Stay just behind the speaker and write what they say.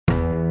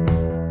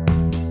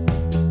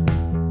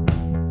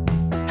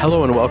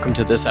Hello and welcome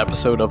to this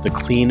episode of the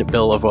Clean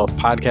Bill of Wealth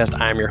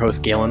podcast. I'm your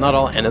host, Galen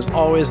Nuttall, and as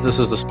always, this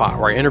is the spot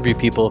where I interview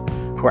people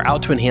who are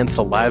out to enhance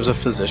the lives of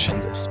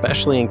physicians,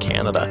 especially in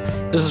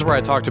Canada. This is where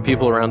I talk to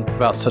people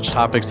about such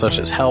topics such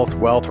as health,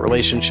 wealth,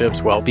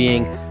 relationships,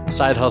 well-being,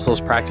 side hustles,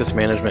 practice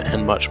management,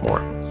 and much more.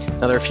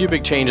 Now, there are a few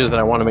big changes that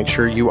I want to make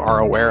sure you are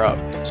aware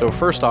of. So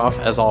first off,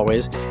 as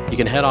always, you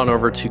can head on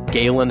over to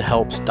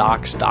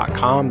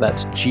galenhelpsdocs.com.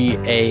 That's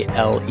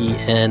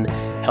Galen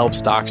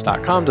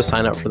helpsdocs.com to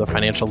sign up for the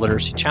Financial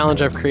Literacy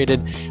Challenge I've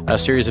created, a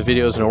series of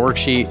videos and a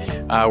worksheet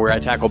where I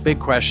tackle big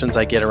questions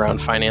I get around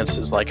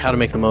finances, like how to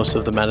make the most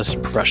of the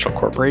medicine professional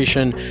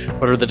corporation,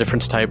 what are the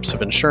different types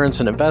of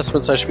insurance and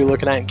investments I should be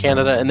looking at in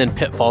Canada, and then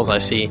pitfalls I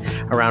see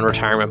around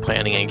retirement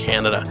planning in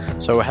Canada.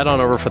 So head on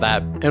over for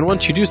that. And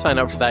once you do sign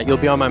up for that, you'll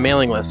be on my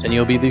mailing list and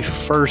you'll be the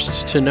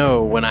first to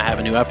know when I have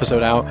a new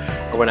episode out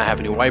or when I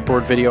have a new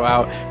whiteboard video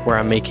out where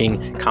I'm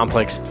making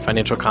complex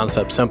financial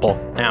concepts simple.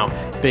 Now,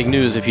 big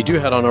news, if you do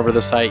head on over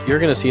the site, you're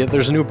going to see that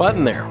there's a new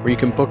button there where you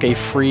can book a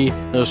free,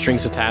 no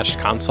strings attached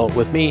consult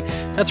with me.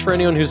 That's for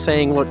anyone who's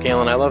saying, look,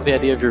 Galen, I love the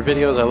idea of your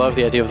videos. I love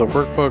the idea of the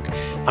workbook.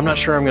 I'm not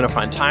sure I'm going to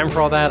find time for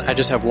all that. I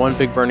just have one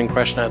big burning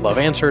question I'd love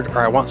answered, or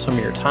I want some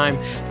of your time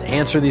to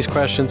answer these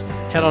questions.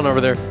 Head on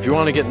over there. If you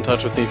want to get in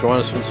touch with me, if you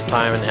want to spend some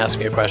time and ask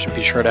me a question,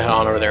 be sure to head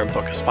on over there and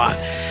book a spot.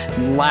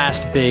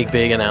 Last big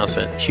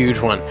announcement, huge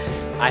one.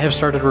 I have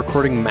started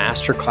recording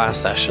masterclass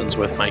sessions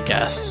with my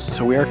guests.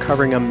 So we are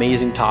covering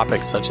amazing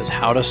topics such as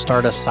how to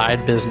start a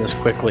side business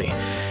quickly,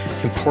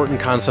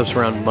 important concepts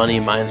around money,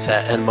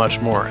 mindset, and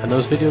much more. And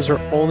those videos are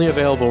only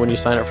available when you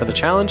sign up for the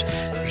challenge.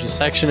 There's a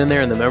section in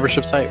there in the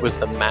membership site was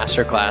the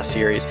masterclass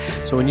series.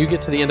 So when you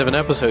get to the end of an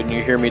episode and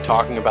you hear me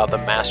talking about the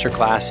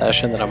masterclass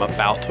session that I'm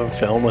about to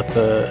film with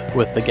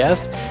the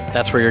guest,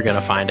 that's where you're going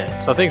to find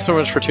it. So thanks so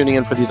much for tuning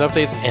in for these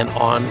updates, and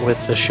on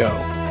with the show.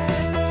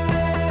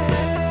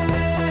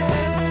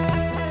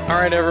 All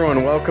right,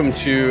 everyone, welcome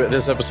to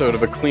this episode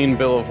of a Clean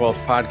Bill of Wealth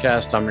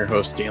podcast. I'm your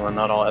host, Galen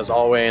Nuttall, as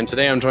always, and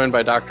today I'm joined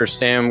by Dr.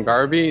 Sam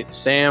Gharbi.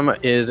 Sam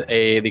is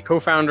the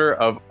co-founder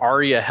of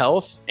Arya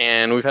Health,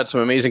 and we've had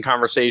some amazing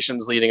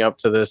conversations leading up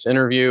to this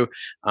interview.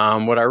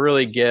 What I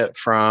really get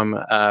from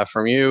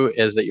you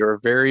is that you're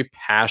very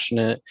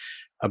passionate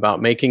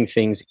about making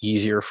things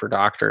easier for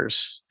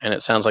doctors, and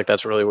it sounds like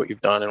that's really what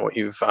you've done and what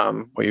you've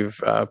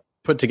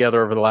put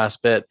together over the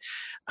last bit.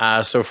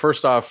 So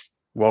first off,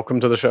 welcome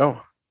to the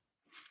show.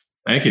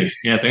 Thank you.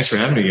 Yeah, thanks for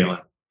having me, Galen.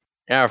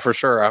 Yeah, for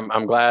sure.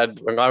 I'm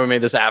glad we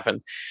made this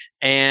happen.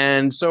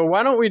 And so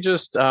why don't we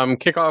just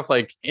kick off,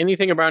 like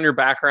anything about your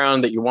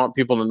background that you want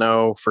people to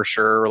know for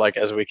sure, like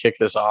as we kick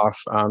this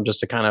off, just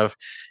to kind of,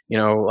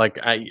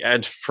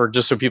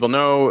 just so people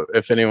know,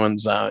 if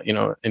anyone's,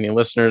 any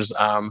listeners,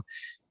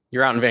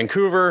 you're out in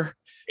Vancouver.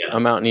 Yeah.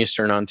 I'm out in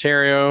Eastern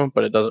Ontario,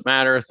 but it doesn't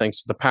matter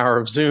thanks to the power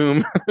of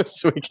Zoom.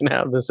 So we can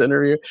have this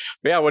interview.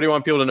 But yeah, what do you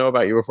want people to know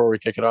about you before we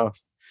kick it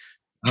off?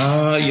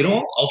 I'll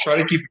try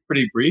to keep it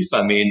pretty brief.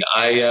 I mean,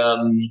 I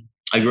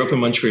grew up in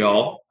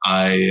Montreal.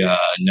 I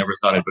never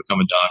thought I'd become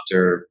a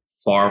doctor.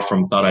 Far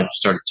from thought I'd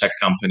start a tech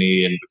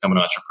company and become an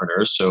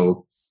entrepreneur.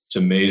 So it's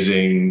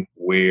amazing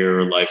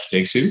where life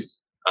takes you.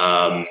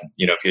 If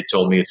you had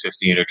told me at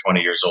 15 or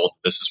 20 years old,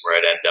 this is where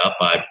I'd end up,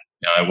 I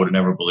would have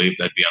never believed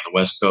I'd be on the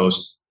West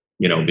Coast,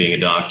 being a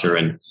doctor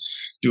and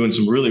doing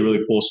some really, really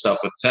cool stuff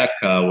with tech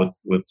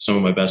with some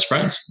of my best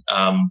friends.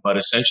 But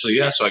essentially,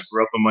 yeah, so I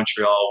grew up in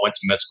Montreal, went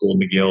to med school in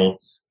McGill,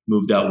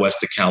 moved out west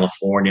to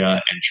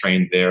California and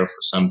trained there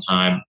for some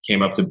time,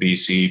 came up to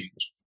BC,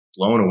 was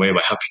blown away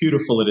by how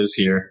beautiful it is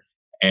here.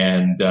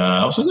 And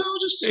I was like, no, I'll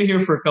just stay here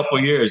for a couple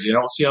of years,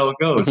 we'll see how it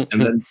goes. And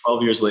then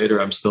 12 years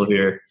later, I'm still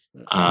here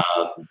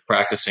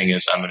practicing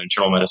as I'm an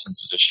internal medicine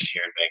physician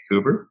here in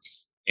Vancouver.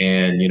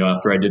 And,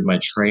 after I did my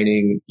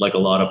training, like a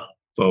lot of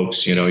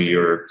folks,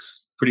 you're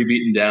pretty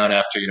beaten down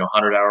after,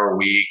 100-hour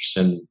weeks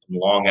and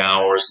long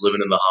hours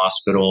living in the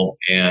hospital.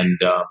 And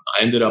I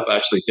ended up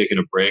actually taking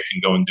a break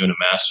and doing a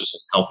master's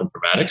in health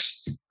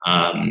informatics. So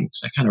I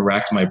kind of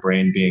racked my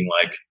brain being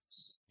like,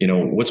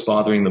 what's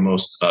bothering the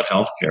most about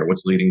healthcare?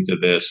 What's leading to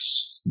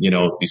this,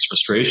 these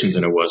frustrations?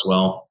 And it was,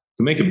 well,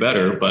 to make it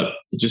better, but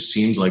it just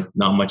seems like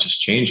not much is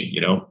changing,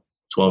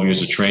 12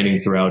 years of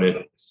training throughout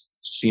it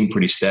seemed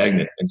pretty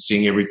stagnant, and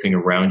seeing everything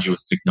around you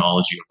with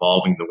technology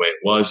evolving the way it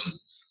was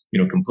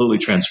and, completely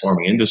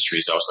transforming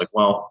industries. I was like,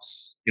 well,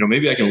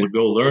 maybe I can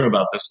go learn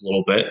about this a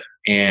little bit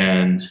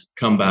and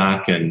come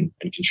back and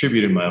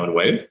contribute in my own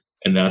way.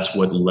 And that's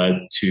what led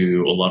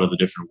to a lot of the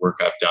different work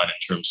I've done in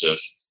terms of,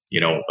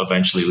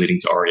 eventually leading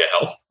to Arya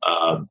Health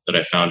that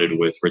I founded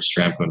with Rich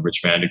Stramko and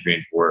Rich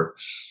Vandegreen, who were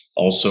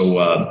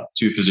also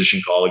two physician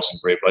colleagues and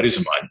great buddies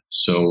of mine.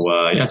 So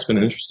it's been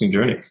an interesting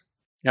journey.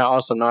 Yeah,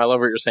 awesome. No, I love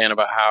what you're saying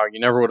about how you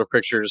never would have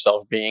pictured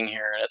yourself being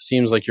here. And it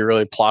seems like you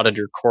really plotted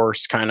your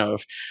course kind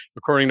of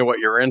according to what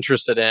you're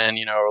interested in,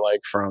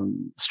 like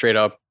from straight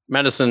up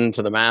medicine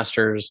to the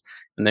master's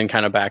and then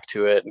kind of back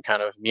to it and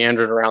kind of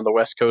meandered around the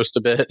West Coast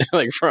a bit,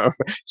 like from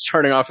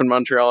starting off in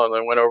Montreal and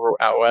then went over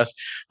out West.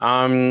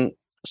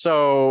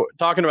 So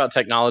talking about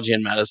technology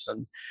and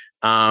medicine.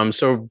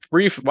 So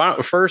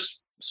first,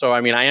 So,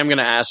 I mean, I am going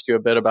to ask you a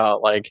bit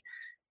about like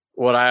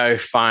what I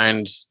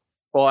find.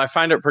 Well, I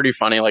find it pretty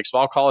funny. Like, so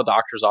I'll call a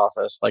doctor's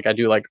office. Like, I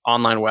do like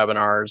online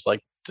webinars,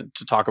 like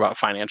to talk about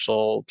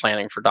financial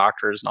planning for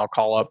doctors, and I'll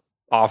call up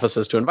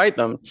offices to invite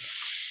them.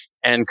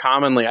 And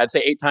commonly, I'd say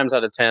 8 times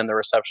out of 10, the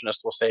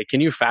receptionist will say,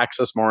 "Can you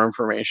fax us more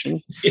information?"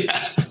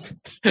 Yeah.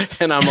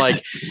 And I'm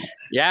like,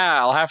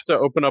 "Yeah, I'll have to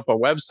open up a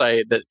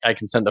website that I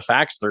can send a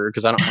fax through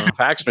because I don't have a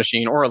fax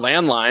machine or a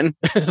landline."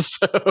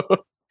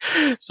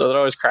 So that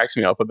always cracks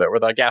me up a bit. We're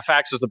like, "Yeah,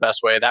 fax is the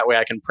best way. That way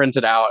I can print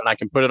it out and I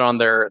can put it on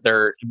their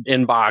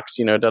inbox,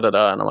 And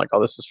I'm like, "Oh,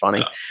 this is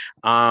funny."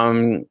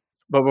 Yeah.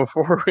 But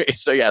before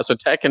so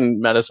tech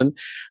and medicine.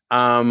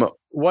 Can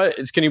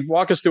you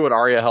walk us through what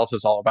Arya Health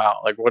is all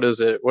about? Like, what is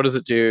it? What does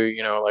it do?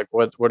 Like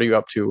what are you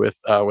up to with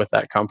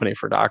that company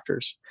for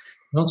doctors?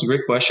 Well, it's a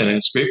great question. And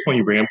it's a great point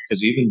you bring up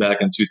because even back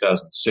in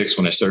 2006,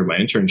 when I started my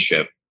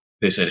internship,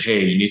 they said,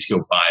 "Hey, you need to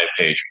go buy a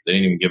pager." They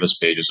didn't even give us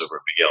pages over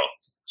at McGill.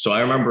 So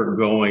I remember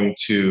going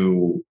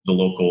to the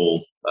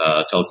local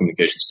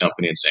telecommunications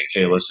company and saying,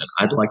 "Hey, listen,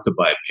 I'd like to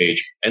buy a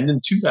pager." And in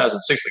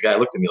 2006, the guy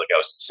looked at me like I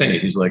was insane.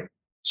 He's like,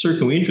 "Sir,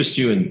 can we interest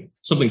you in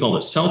something called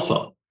a cell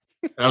phone?"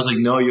 And I was like,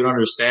 "No, you don't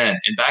understand."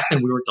 And back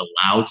then, we weren't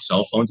allowed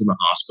cell phones in the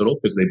hospital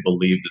because they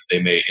believed that they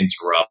may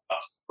interrupt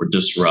or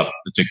disrupt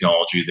the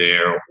technology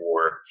there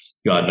or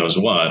God knows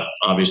what.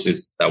 Obviously,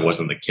 that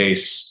wasn't the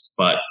case.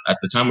 But at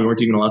the time, we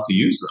weren't even allowed to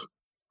use them.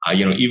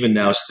 Even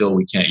now, still,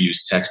 we can't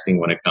use texting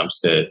when it comes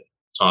to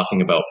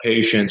talking about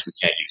patients. We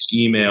can't use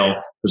email.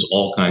 There's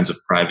all kinds of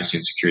privacy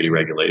and security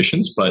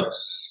regulations. But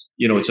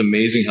it's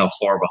amazing how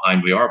far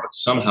behind we are. But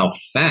somehow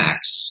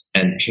fax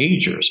and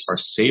pagers are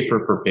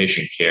safer for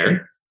patient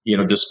care.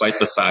 Despite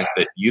the fact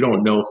that you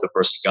don't know if the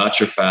person got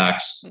your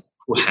fax,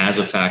 who has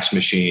a fax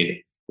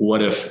machine.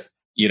 What if,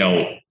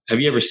 have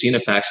you ever seen a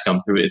fax come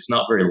through? It's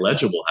not very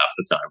legible half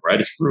the time, right?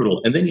 It's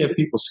brutal. And then you have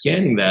people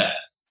scanning that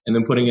and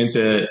then putting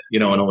into,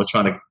 an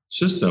electronic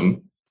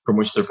system from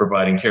which they're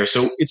providing care.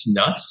 So it's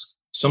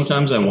nuts.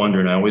 Sometimes I wonder,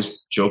 and I always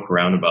joke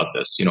around about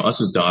this,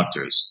 us as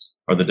doctors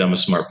are the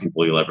dumbest smart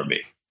people you'll ever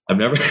meet. I've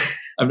never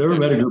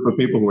met a group of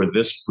people who are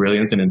this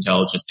brilliant and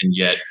intelligent, and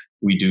yet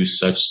we do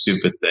such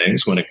stupid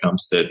things when it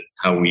comes to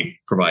how we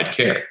provide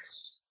care.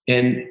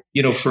 And,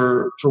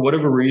 for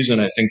whatever reason,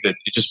 I think that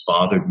it just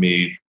bothered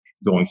me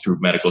going through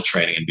medical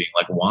training and being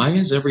like, why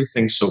is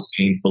everything so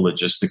painful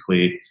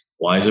logistically?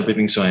 Why is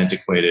everything so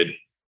antiquated?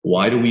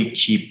 Why do we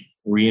keep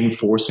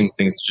reinforcing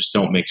things that just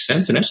don't make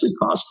sense and actually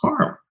cause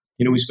harm?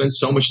 We spend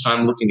so much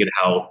time looking at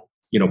how,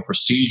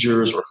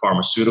 procedures or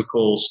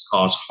pharmaceuticals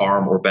cause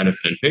harm or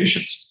benefit in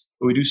patients.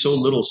 But we do so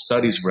little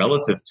studies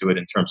relative to it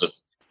in terms of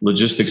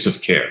logistics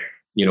of care.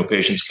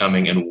 Patients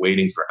coming and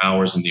waiting for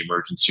hours in the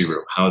emergency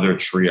room, how they're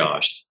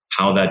triaged,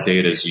 how that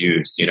data is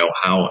used,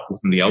 how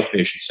within the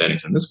outpatient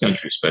settings in this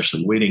country,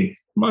 especially waiting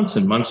months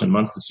and months and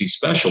months to see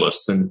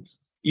specialists. And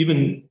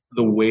even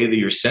the way that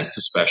you're sent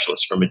to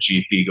specialists from a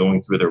GP,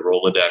 going through their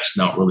Rolodex,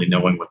 not really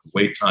knowing what the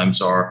wait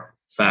times are,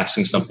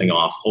 faxing something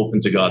off,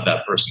 hoping to God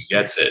that person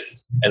gets it.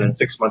 And then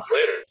 6 months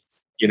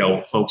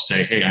later, folks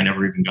say, "Hey, I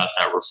never even got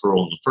that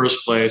referral in the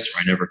first place," or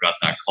 "I never got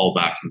that call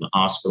back from the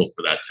hospital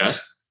for that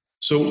test."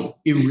 So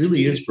it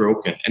really is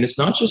broken. And it's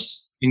not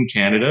just in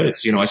Canada.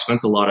 It's, I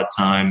spent a lot of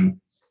time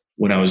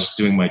when I was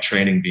doing my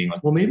training being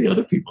like, well, maybe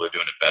other people are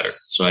doing it better.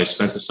 So I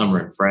spent the summer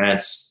in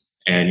France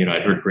and,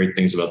 I'd heard great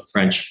things about the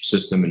French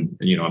system and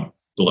I'm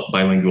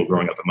bilingual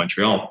growing up in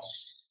Montreal.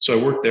 So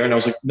I worked there and I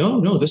was like,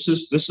 no, this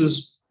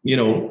is,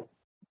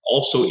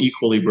 also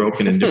equally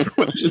broken in different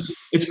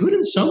ways. It's good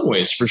in some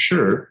ways for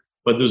sure,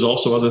 but there's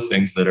also other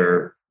things that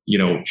are,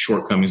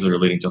 shortcomings that are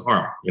leading to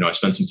harm. I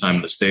spent some time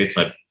in the States.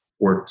 I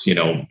worked,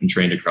 and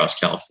trained across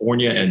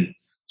California, and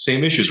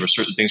same issues where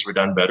certain things were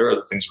done better,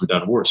 other things were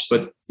done worse.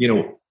 But,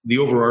 the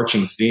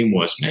overarching theme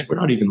was, man, we're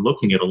not even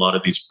looking at a lot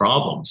of these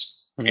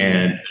problems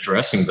and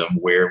addressing them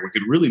where we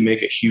could really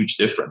make a huge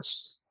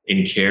difference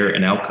in care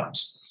and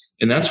outcomes.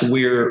 And that's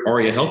where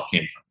Arya Health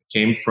came from. It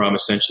came from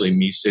essentially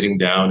me sitting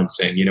down and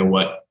saying, you know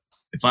what,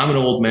 if I'm an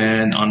old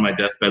man on my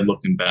deathbed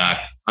looking back,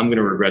 I'm going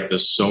to regret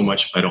this so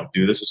much if I don't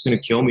do this. It's going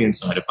to kill me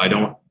inside if I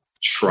don't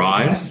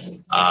try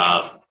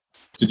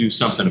to do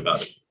something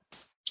about it.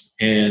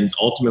 And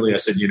ultimately I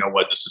said, you know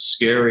what, this is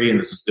scary and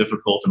this is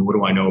difficult. And what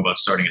do I know about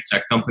starting a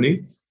tech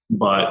company?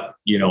 But,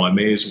 I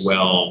may as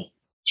well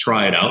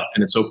try it out,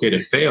 and it's okay to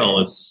fail.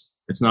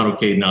 It's not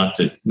okay not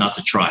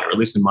to try, or at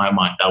least in my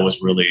mind, that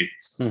was really,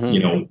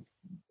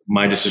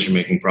 my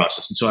decision-making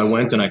process. And so I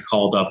went and I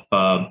called up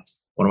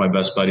one of my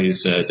best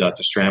buddies,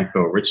 Dr.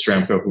 Rich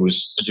Stramko, who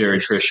was a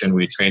geriatrician.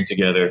 We trained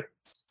together.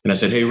 And I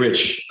said, hey,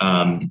 Rich,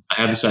 I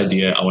have this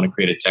idea. I want to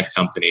create a tech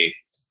company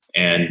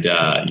and,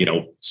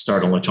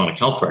 start an electronic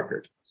health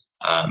record.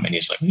 And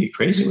he's like, are you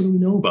crazy? What do we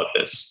know about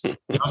this? And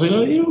I was like,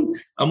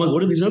 I'm like,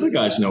 what do these other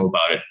guys know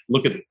about it?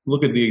 Look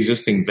at the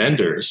existing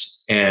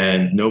vendors,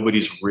 and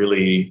nobody's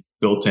really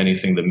built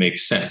anything that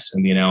makes sense.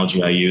 And the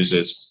analogy I use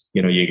is,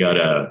 you got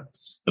a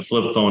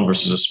flip phone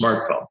versus a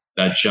smartphone.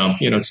 That jump,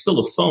 it's still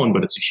a phone,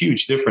 but it's a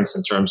huge difference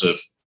in terms of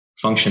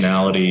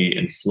functionality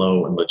and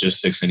flow and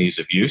logistics and ease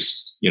of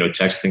use,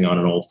 texting on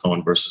an old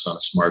phone versus on a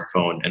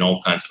smartphone and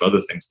all kinds of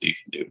other things that you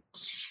can do.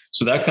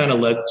 So that kind of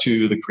led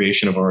to the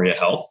creation of Arya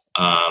Health.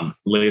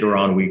 Later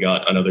on, we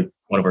got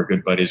one of our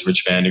good buddies,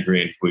 Rich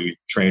Vandegreen, who we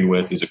trained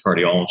with. He's a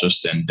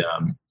cardiologist. And,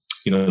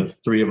 the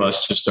three of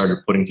us just started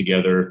putting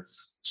together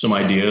some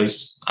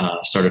ideas,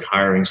 started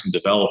hiring some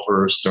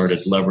developers, started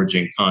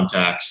leveraging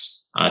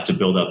contacts to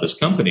build out this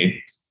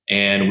company.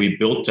 And we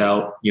built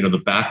out,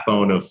 the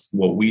backbone of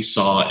what we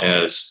saw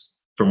as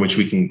from which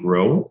we can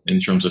grow in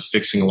terms of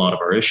fixing a lot of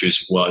our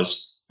issues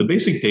was the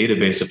basic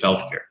database of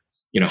healthcare.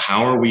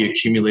 How are we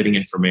accumulating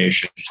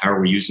information? How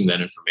are we using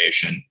that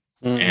information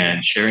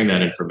and sharing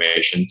that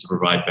information to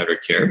provide better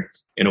care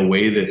in a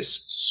way that's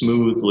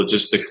smooth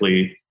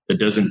logistically,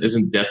 that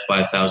isn't death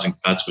by a thousand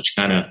cuts, which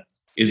kind of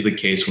is the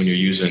case when you're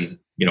using,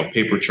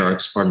 paper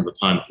charts, pardon the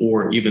pun,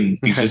 or even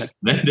existing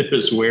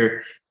vendors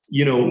where,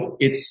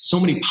 it's so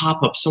many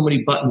pop-ups, so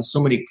many buttons,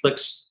 so many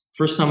clicks.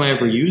 First time I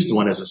ever used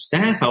one as a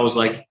staff, I was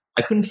like,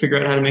 I couldn't figure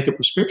out how to make a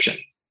prescription.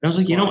 And I was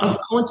like, I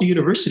went to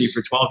university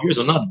for 12 years.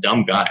 I'm not a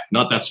dumb guy,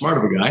 not that smart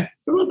of a guy.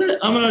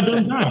 I'm not a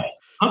dumb guy.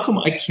 How come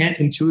I can't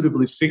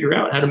intuitively figure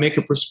out how to make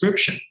a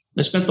prescription?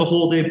 I spent the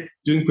whole day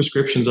doing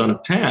prescriptions on a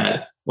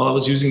pad while I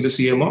was using this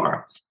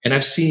EMR. And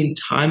I've seen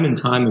time and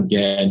time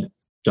again,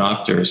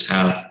 doctors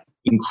have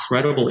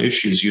incredible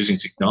issues using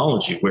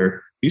technology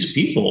where these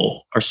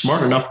people are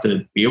smart enough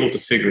to be able to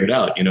figure it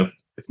out.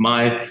 If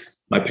my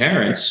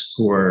parents,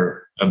 who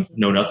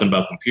know nothing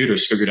about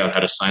computers, figured out how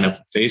to sign up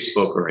for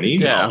Facebook or an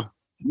email,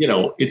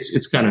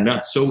 it's kind of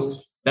nuts. So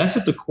that's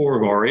at the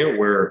core of Arya,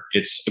 where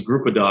it's a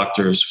group of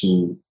doctors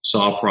who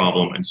saw a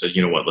problem and said,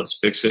 let's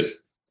fix it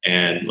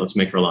and let's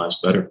make our lives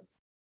better.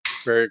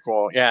 Very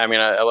cool. Yeah, I mean,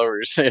 I love what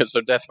you're saying.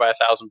 So death by a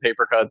thousand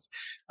paper cuts.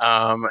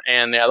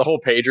 And yeah, the whole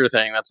pager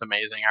thing, that's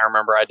amazing. I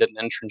remember I did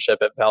an internship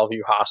at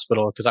Bellevue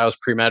Hospital because I was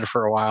pre-med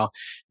for a while.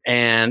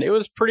 And it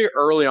was pretty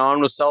early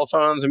on with cell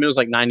phones. I mean, it was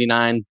like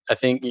 99,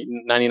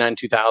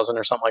 2000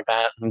 or something like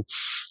that. And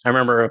I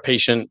remember a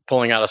patient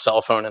pulling out a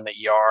cell phone in the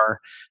ER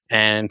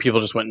and people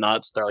just went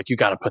nuts. They're like, you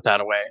got to put that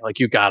away.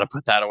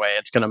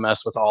 It's going to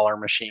mess with all our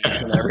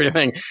machines and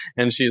everything.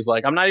 And she's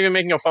like, I'm not even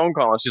making a phone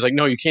call. And she's like,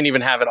 no, you can't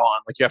even have it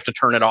on. Like, you have to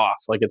turn it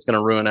off. Like, it's going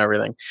to ruin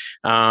everything.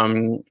 So I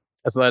mean,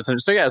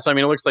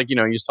 it looks like,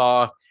 you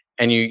saw,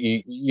 and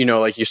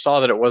you saw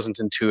that it wasn't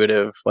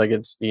intuitive. Like,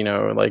 it's,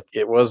 like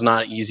it was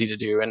not easy to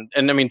do.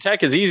 And I mean,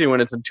 tech is easy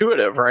when it's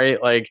intuitive, right?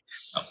 Like,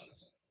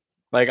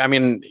 I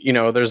mean,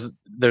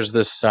 there's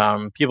this,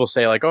 people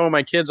say like, oh,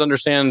 my kids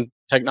understand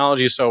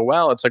technology so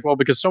well. It's like, well,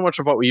 because so much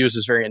of what we use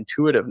is very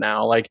intuitive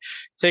now. Like,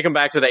 take them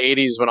back to the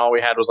 80s when all we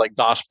had was like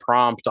DOS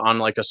prompt on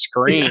like a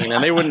screen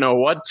and they wouldn't know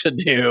what to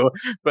do,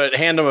 but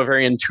hand them a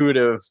very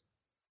intuitive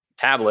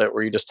tablet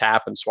where you just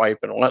tap and swipe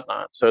and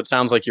whatnot. So it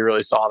sounds like you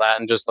really saw that.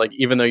 And just like,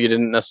 even though you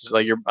didn't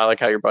necessarily, I like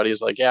how your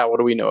buddy's like, yeah, what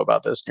do we know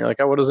about this? And you're like,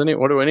 oh, what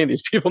do any of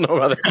these people know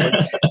about this?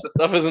 Like, the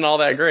stuff isn't all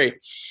that great.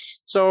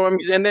 So, I mean,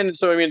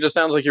 it just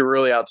sounds like you're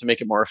really out to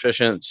make it more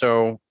efficient.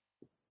 So,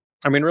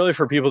 I mean, really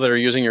for people that are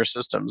using your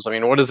systems, I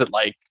mean, what is it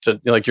like to,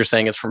 like you're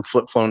saying, it's from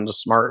flip phone to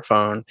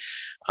smartphone.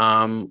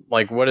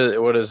 Like, what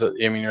is it?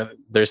 I mean,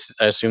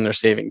 I assume they're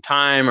saving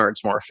time, or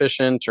it's more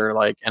efficient, or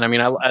like, and I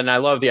mean, I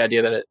love the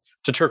idea that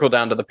to trickle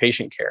down to the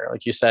patient care.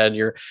 Like you said,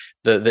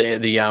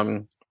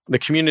 the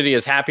community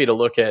is happy to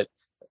look at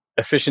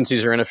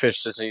efficiencies or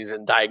inefficiencies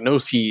in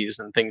diagnoses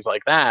and things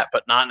like that,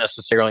 but not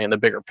necessarily in the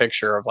bigger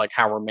picture of like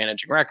how we're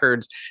managing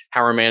records,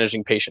 how we're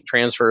managing patient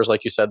transfers,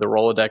 like you said, the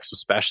Rolodex of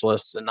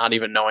specialists, and not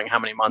even knowing how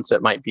many months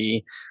it might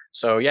be.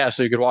 So yeah,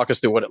 so you could walk us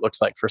through what it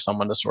looks like for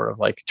someone to sort of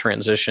like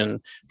transition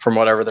from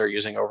whatever they're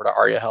using over to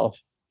Arya Health.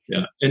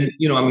 Yeah. And,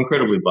 I'm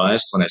incredibly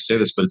biased when I say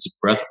this, but it's a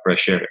breath of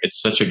fresh air.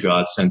 It's such a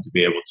godsend to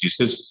be able to use,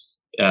 because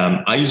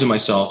I use it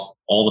myself.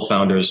 All the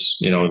founders,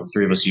 the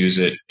three of us use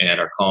it, and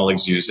our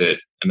colleagues use it.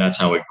 And that's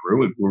how it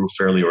grew. It grew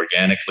fairly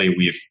organically.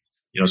 We've,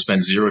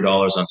 spent $0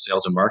 on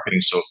sales and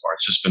marketing so far.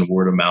 It's just been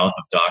word of mouth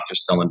of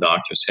doctors telling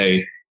doctors,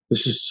 hey,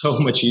 this is so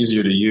much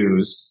easier to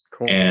use.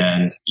 Cool.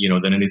 And,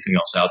 than anything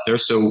else out there.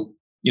 So,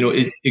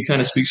 it kind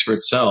of speaks for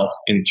itself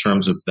in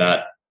terms of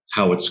that,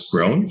 how it's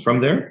grown from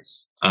there.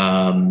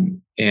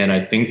 And I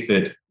think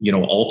that,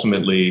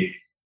 ultimately,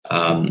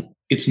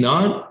 it's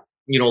not,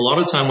 a lot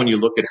of time when you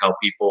look at how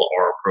people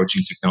are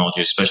approaching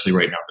technology, especially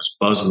right now, there's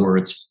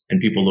buzzwords and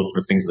people look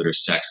for things that are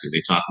sexy.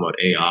 They talk about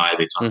AI,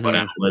 they talk about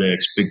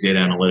analytics, big data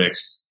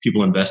analytics.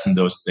 People invest in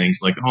those things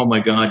like, oh my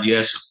God,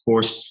 yes, of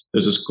course,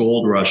 there's this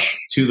gold rush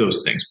to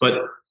those things. But,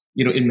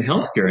 in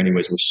healthcare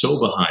anyways, we're so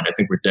behind. I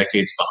think we're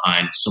decades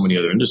behind so many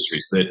other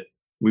industries that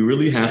we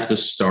really have to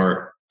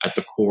start at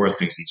the core of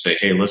things and say,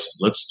 hey, listen,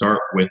 let's start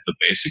with the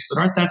basics that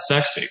aren't that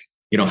sexy.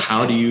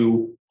 How do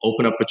you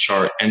open up a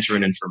chart, enter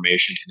in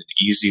information in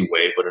an easy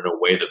way, but in a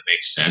way that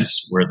makes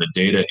sense, where the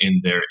data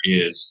in there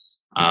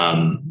is,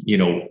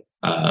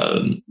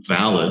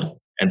 valid,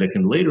 and that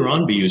can later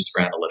on be used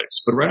for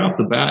analytics. But right off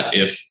the bat,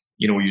 if,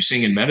 what you're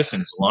seeing in medicine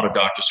is a lot of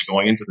doctors are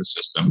going into the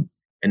system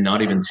and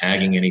not even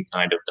tagging any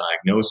kind of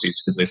diagnoses,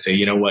 because they say,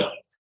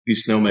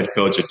 these SNOMED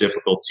codes are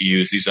difficult to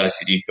use. These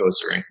ICD codes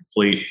are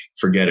incomplete.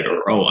 Forget it.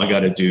 Or, oh, I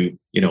got to do,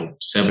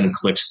 7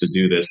 clicks to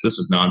do this. This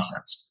is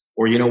nonsense.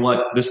 Or, you know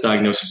what? This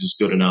diagnosis is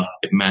good enough.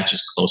 It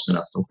matches close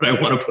enough to what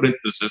I want to put into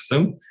the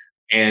system.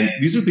 And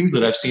these are things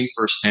that I've seen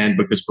firsthand,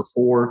 because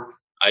before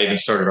I even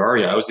started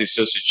Arya, I was the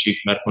Associate Chief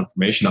Medical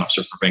Information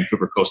Officer for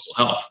Vancouver Coastal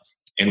Health.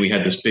 And we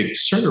had this big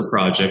Cerner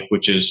project,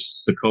 which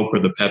is the Coke or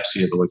the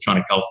Pepsi of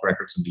electronic health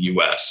records in the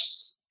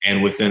US.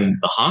 And within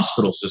the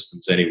hospital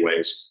systems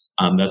anyways,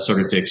 that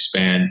started to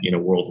expand,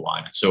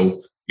 worldwide. And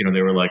so,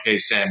 they were like, hey,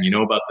 Sam, you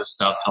know about this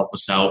stuff, help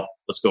us out.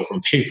 Let's go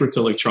from paper to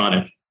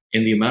electronic.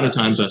 And the amount of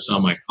times I saw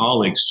my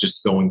colleagues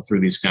just going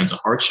through these kinds of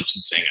hardships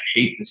and saying, I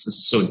hate this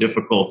is so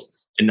difficult,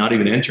 and not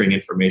even entering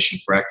information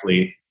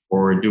correctly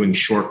or doing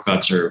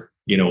shortcuts or,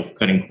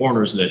 cutting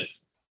corners that,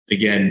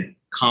 again,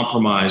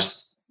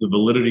 compromised the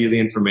validity of the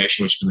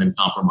information, which can then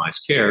compromise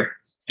care.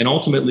 And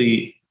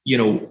ultimately,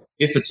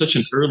 if at such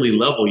an early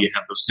level you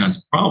have those kinds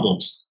of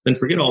problems, then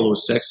forget all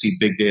those sexy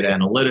big data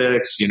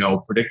analytics,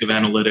 predictive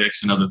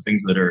analytics and other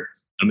things that are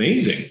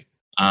amazing.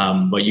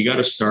 But you got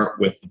to start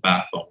with the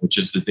backbone, which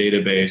is the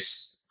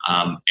database,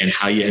 and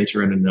how you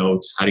enter in a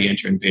note, how do you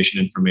enter in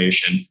patient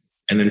information.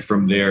 And then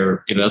from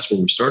there, that's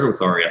where we started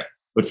with Arya.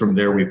 But from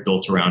there, we've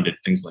built around it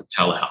things like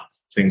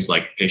telehealth, things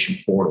like patient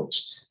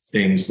portals,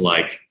 things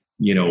like,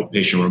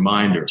 patient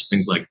reminders,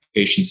 things like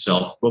patient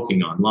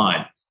self-booking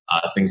online,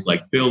 things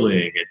like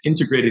billing and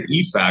integrated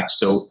eFax.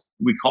 So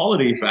we call it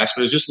eFax,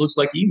 but it just looks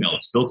like email.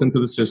 It's built into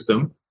the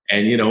system.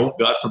 And,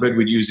 God forbid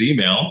we'd use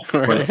email.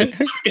 Right. But,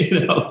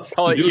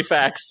 call it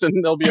eFax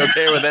and they'll be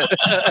okay with it.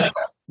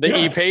 The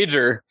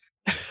ePager.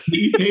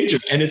 The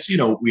ePager. And it's,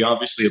 we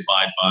obviously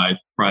abide by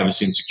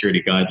privacy and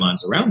security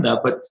guidelines around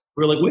that. But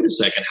we're like, wait a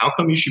second, how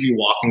come you should be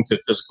walking to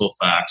physical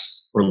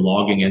fax or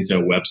logging into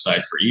a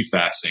website for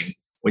eFaxing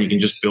when you can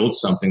just build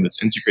something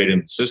that's integrated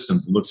in the system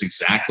that looks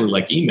exactly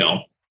like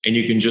email? And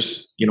you can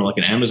just, like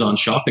an Amazon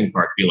shopping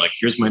cart, be like,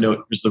 here's my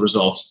note, here's the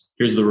results,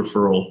 here's the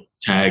referral,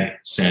 tag,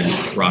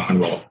 send, rock and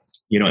roll.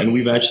 And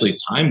we've actually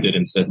timed it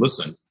and said,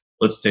 listen,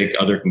 let's take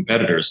other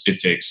competitors. It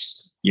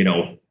takes,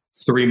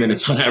 3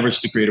 minutes on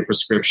average to create a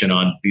prescription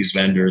on these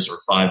vendors, or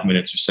 5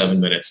 minutes or 7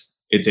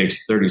 minutes. It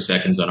takes 30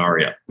 seconds on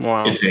Arya.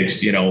 Wow. It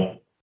takes,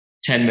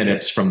 10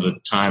 minutes from the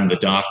time the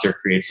doctor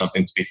creates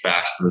something to be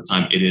faxed to the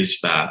time it is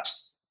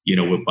faxed,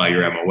 by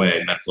your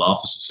MOA, medical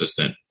office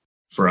assistant.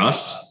 For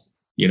us,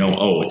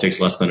 it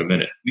takes less than a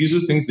minute. These are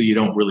things that you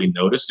don't really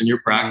notice in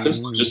your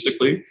practice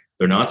logistically.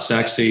 They're not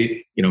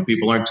sexy.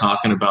 People aren't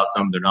talking about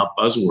them. They're not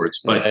buzzwords,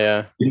 but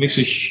it makes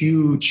a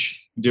huge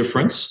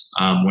difference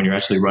when you're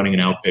actually running an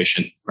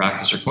outpatient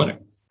practice or clinic.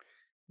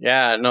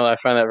 Yeah, no, I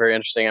find that very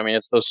interesting. I mean,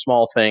 it's those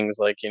small things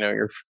like,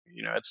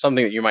 it's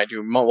something that you might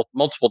do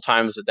multiple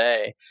times a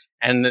day.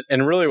 And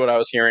really what I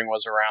was hearing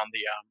was around the,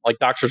 like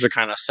doctors are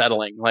kind of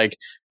settling, like,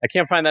 I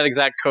can't find that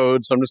exact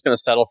code, so I'm just going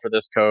to settle for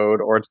this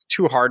code, or it's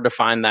too hard to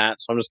find that,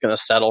 so I'm just going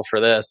to settle for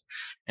this.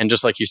 And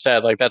just like you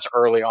said, like that's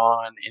early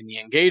on in the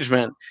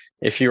engagement.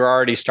 If you're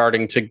already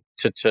starting to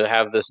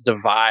have this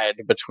divide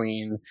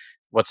between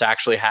what's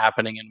actually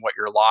happening and what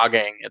you're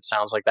logging, it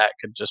sounds like that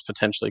could just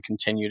potentially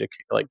continue to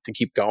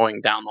keep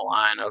going down the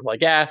line of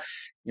like,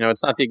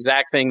 it's not the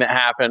exact thing that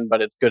happened,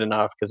 but it's good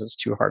enough because it's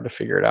too hard to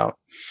figure it out.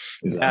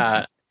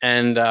 Exactly.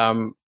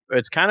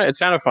 It's kind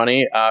of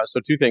funny. So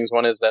two things.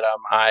 One is that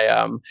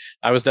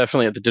I was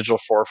definitely at the digital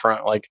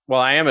forefront.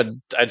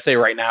 I'd say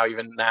right now,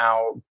 even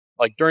now,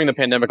 like during the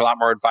pandemic, a lot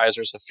more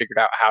advisors have figured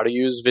out how to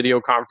use video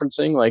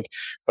conferencing.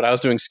 But I was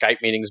doing Skype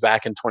meetings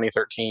back in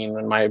 2013,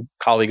 and my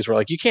colleagues were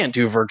like, "You can't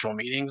do virtual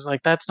meetings.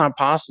 Like that's not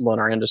possible in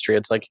our industry.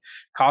 It's like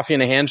coffee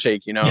and a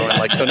handshake,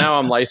 And so now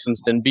I'm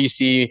licensed in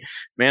BC,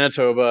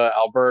 Manitoba,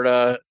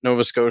 Alberta,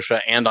 Nova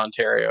Scotia, and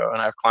Ontario,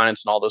 and I have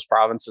clients in all those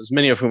provinces,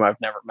 many of whom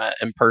I've never met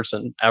in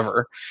person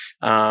ever.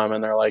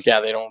 And they're like,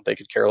 they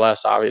could care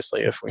less,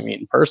 obviously, if we meet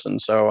in person.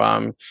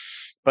 So.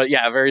 But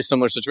yeah, a very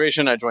similar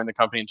situation. I joined the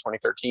company in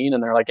 2013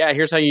 and they're like,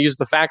 here's how you use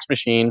the fax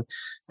machine.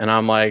 And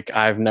I'm like,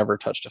 I've never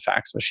touched a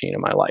fax machine in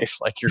my life.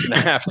 Like, you're going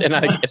to have to,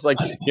 and it's like,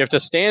 you have to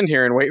stand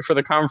here and wait for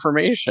the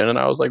confirmation. And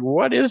I was like,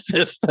 what is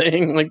this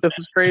thing? Like, this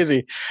is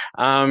crazy.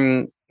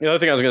 The other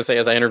thing I was going to say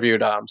is I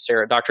interviewed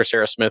Dr.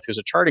 Sarah Smith, who's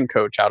a charting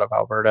coach out of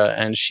Alberta.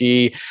 And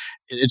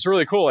it's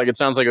really cool. Like, it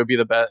sounds like it would be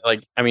the best.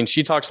 Like, I mean,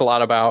 she talks a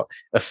lot about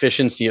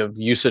efficiency of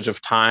usage of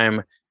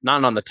time,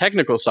 not on the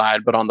technical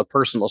side, but on the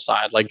personal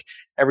side. Like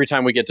every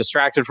time we get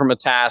distracted from a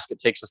task, it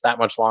takes us that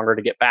much longer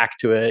to get back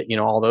to it,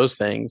 all those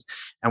things.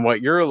 And what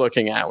you're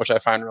looking at, which I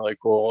find really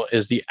cool,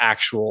 is the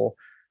actual,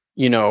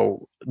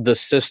 the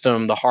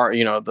system, the heart,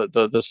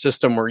 the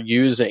system we're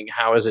using,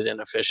 how is it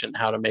inefficient,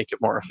 how to make it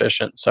more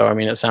efficient. So, I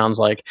mean, it sounds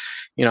like,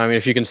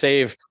 if you can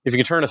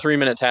turn a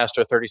 3-minute task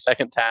to a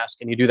 30-second task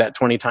and you do that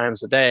 20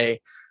 times a day,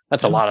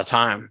 that's a lot of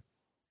time.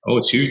 Oh,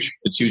 it's huge.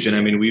 It's huge. And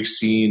I mean, we've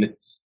seen,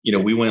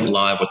 we went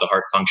live with the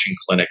heart function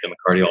clinic and the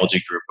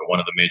cardiology group at one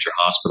of the major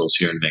hospitals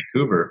here in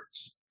Vancouver,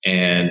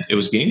 and it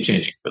was game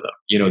changing for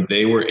them.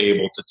 They were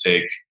able to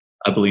take,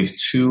 I believe,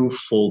 2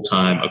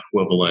 full-time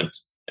equivalent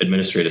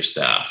administrative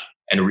staff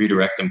and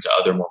redirect them to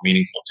other more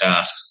meaningful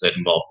tasks that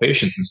involve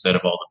patients instead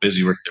of all the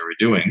busy work they were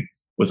doing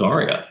with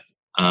Arya.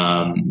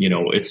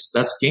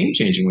 That's game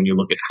changing when you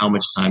look at how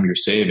much time you're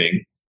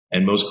saving.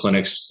 And most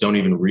clinics don't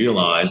even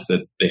realize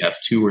that they have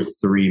 2 or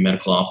 3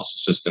 medical office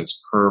assistants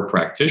per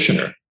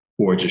practitioner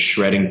who are just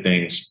shredding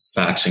things,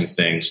 faxing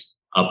things,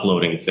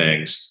 uploading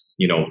things,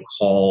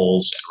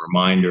 calls and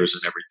reminders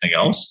and everything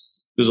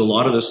else. There's a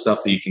lot of this stuff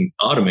that you can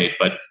automate,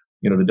 but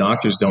the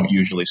doctors don't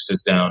usually sit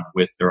down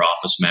with their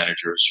office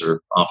managers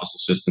or office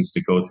assistants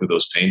to go through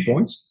those pain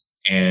points.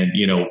 And,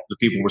 the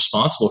people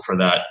responsible for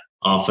that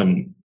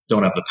often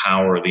don't have the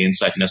power or the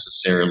insight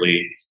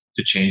necessarily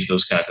to change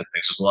those kinds of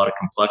things. There's a lot of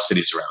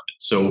complexities around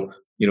it. So,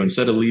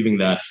 instead of leaving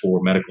that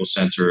for medical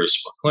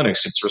centers or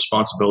clinics, it's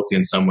responsibility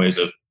in some ways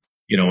of,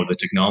 the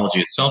technology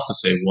itself to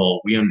say,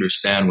 well, we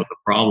understand what the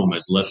problem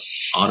is.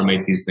 Let's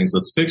automate these things.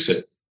 Let's fix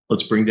it.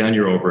 Let's bring down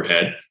your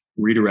overhead,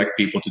 redirect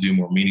people to do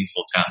more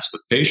meaningful tasks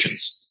with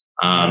patients.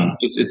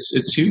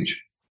 It's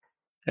huge.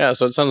 Yeah,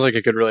 so it sounds like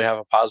it could really have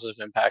a positive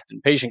impact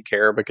in patient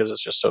care because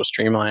it's just so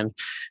streamlined.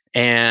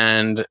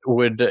 And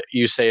would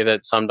you say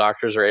that some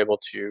doctors are able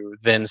to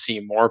then see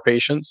more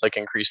patients, like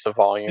increase the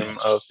volume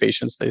of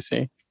patients they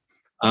see?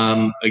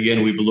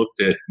 Again, we've looked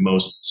at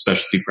most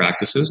specialty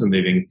practices and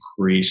they've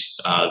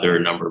increased their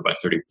number by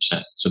 30%.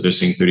 So they're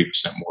seeing 30%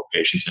 more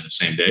patients in the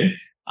same day.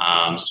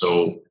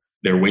 So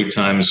their wait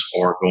times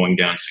are going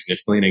down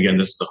significantly. And again,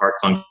 this is the heart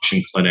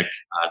function clinic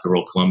at the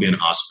Royal Columbian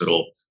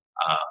Hospital.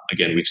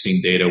 Again, we've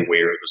seen data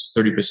where there's a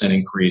 30%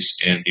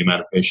 increase in the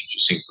amount of patients you're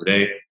seeing per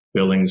day.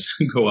 Billings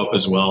go up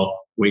as well.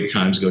 Wait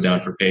times go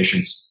down for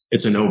patients.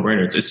 It's a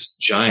no-brainer. It's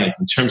giant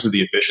in terms of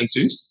the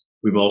efficiencies.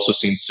 We've also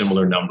seen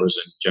similar numbers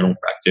in general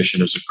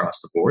practitioners across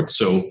the board.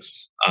 So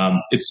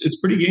it's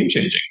pretty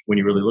game-changing when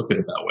you really look at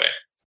it that way.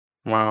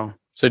 Wow.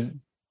 So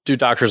do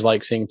doctors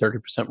like seeing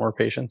 30% more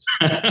patients?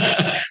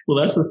 Well,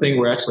 that's the thing.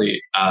 We're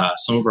actually,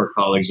 some of our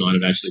colleagues on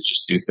it actually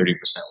just do 30%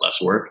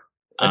 less work.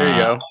 There you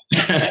go.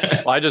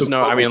 Well, I just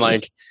know,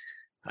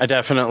 I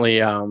definitely,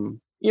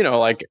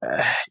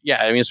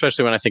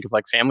 especially when I think of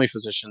like family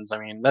physicians,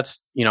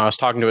 that's, I was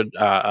talking to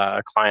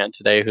a client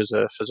today who's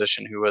a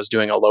physician who was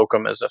doing a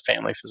locum as a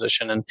family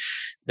physician. And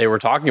they were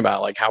talking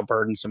about like how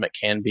burdensome it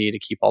can be to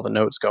keep all the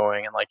notes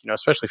going. And like,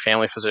 especially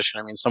family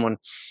physician,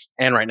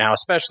 and right now,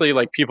 especially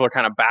like people are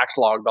kind of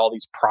backlogged all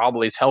these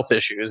health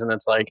issues. And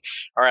it's like,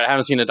 all right, I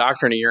haven't seen a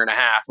doctor in a year and a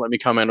half. Let me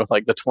come in with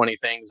like the 20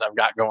 things I've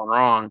got going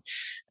wrong.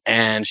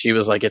 And she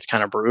was like, it's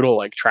kind of brutal,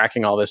 like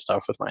tracking all this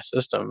stuff with my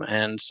system.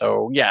 And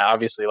so, yeah,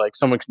 obviously, like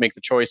someone could make the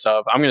choice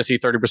of, I'm going to see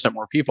 30%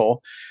 more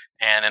people.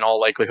 And in all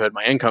likelihood,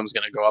 my income is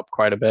going to go up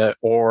quite a bit.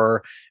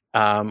 Or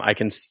I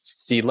can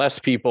see less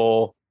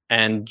people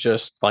and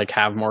just like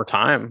have more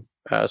time.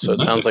 So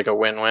it sounds like a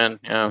win-win.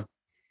 Yeah.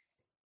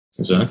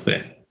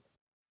 Exactly.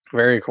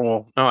 Very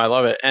cool. No, I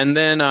love it. And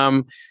then,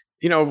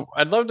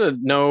 I'd love to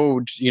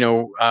know,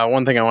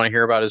 one thing I want to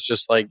hear about is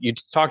just like you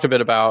talked a bit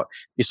about,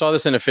 you saw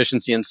this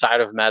inefficiency inside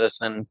of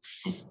medicine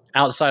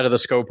outside of the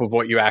scope of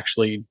what you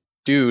actually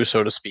do,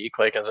 so to speak,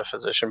 like as a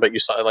physician, but you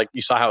saw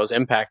how it was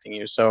impacting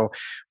you. So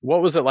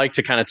what was it like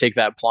to kind of take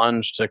that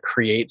plunge to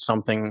create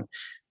something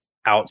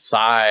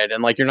outside?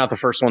 And like, you're not the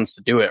first ones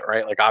to do it,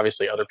 right? Like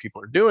obviously other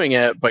people are doing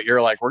it, but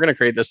you're like, we're going to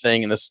create this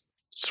thing in this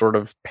sort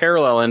of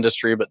parallel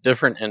industry, but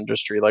different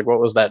industry. Like what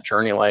was that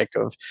journey like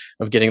of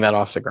getting that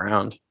off the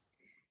ground?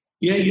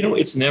 Yeah,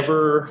 it's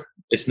never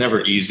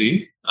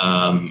easy,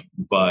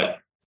 but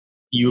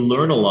you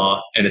learn a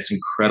lot and it's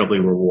incredibly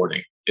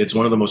rewarding. It's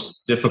one of the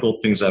most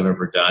difficult things I've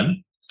ever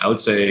done. I would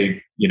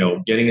say,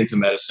 getting into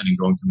medicine and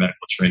going through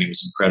medical training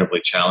was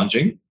incredibly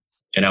challenging.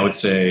 And I would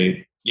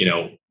say,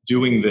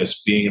 doing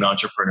this, being an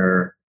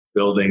entrepreneur,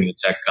 building a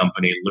tech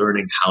company,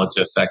 learning how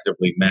to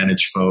effectively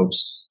manage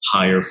folks,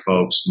 hire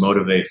folks,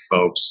 motivate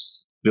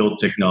folks, build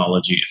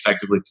technology,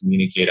 effectively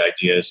communicate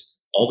ideas.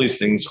 All these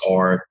things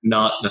are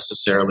not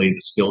necessarily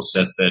the skill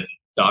set that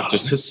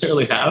doctors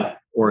necessarily have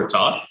or are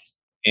taught.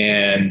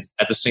 And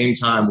at the same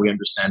time, we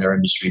understand our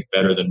industry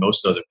better than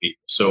most other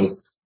people. So,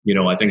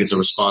 I think it's a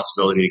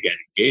responsibility to get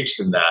engaged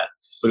in that.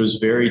 But it was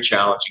very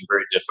challenging,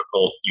 very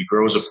difficult. You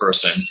grow as a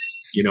person,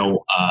 you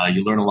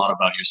learn a lot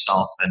about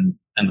yourself and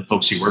the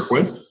folks you work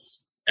with.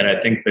 And I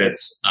think that,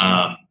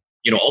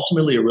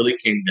 ultimately it really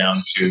came down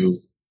to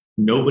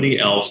nobody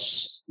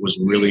else was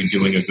really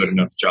doing a good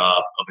enough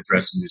job of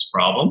addressing these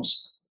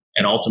problems.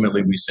 And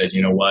ultimately we said,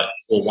 you know what,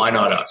 well, why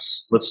not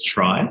us? Let's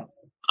try.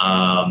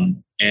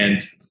 And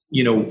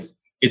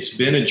it's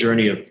been a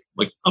journey of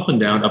like up and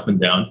down.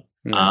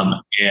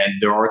 And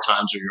there are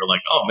times where you're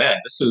like, oh man,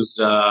 this is,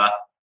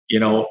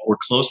 we're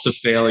close to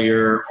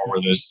failure,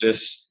 or there's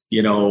this,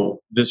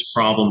 this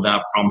problem,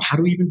 that problem. How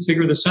do we even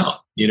figure this out?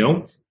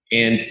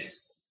 And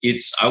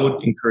I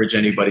would encourage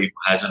anybody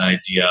who has an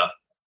idea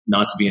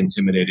not to be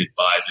intimidated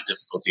by the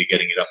difficulty of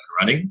getting it up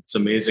and running. It's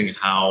amazing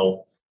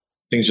how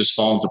things just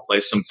fall into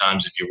place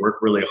sometimes if you work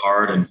really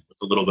hard and with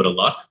a little bit of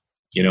luck.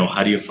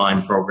 How do you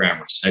find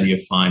programmers? How do you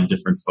find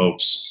different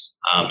folks?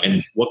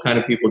 And what kind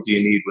of people do you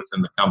need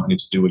within the company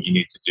to do what you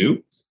need to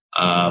do?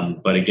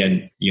 But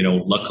again,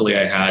 luckily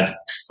I had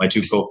my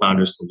two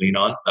co-founders to lean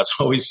on. That's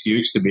always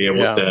huge, to be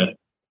able to,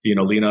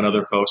 lean on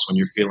other folks when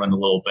you're feeling a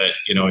little bit,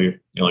 you're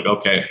like,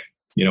 okay,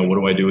 what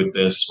do I do with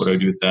this? What do I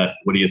do with that?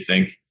 What do you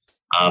think?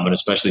 And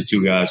especially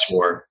two guys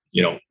who are,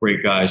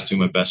 great guys, two of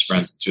my best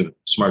friends, two of the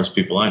smartest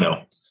people I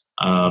know.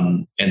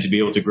 And to be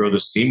able to grow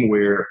this team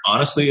where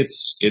honestly,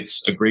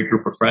 it's a great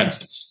group of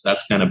friends.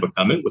 That's kind of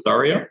become it with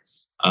Arya.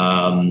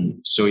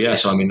 So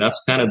I mean,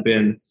 that's kind of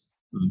been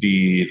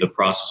the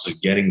process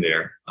of getting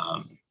there,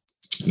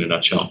 in a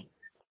nutshell.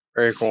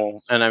 Very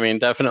cool. And I mean,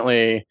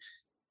 definitely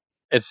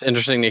it's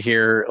interesting to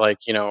hear, like,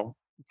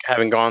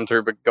 having gone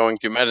through, but going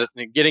through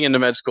getting into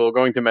med school,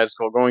 going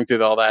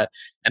through all that,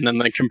 and then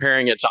like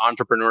comparing it to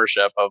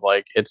entrepreneurship of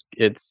like, it's,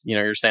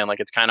 you're saying like,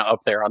 it's kind of up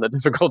there on the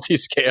difficulty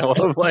scale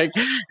of like,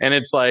 and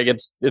it's like,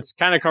 it's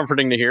kind of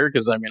comforting to hear.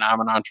 Cause I mean, I'm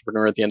an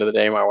entrepreneur at the end of the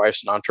day, my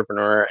wife's an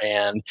entrepreneur,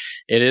 and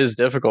it is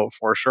difficult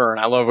for sure. And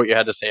I love what you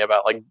had to say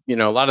about like, a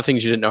lot of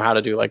things you didn't know how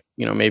to do, like,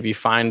 maybe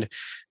find,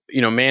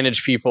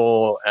 manage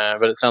people,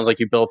 but it sounds like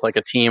you built like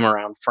a team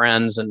around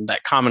friends and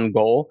that common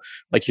goal,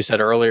 like you said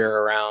earlier,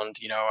 around,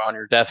 on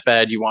your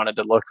deathbed, you wanted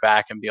to look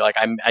back and be like,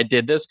 I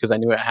did this because I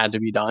knew it had to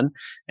be done.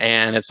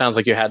 And it sounds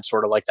like you had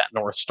sort of like that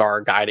North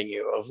Star guiding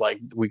you of like,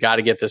 we got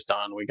to get this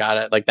done. We got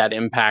it, like that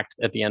impact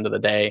at the end of the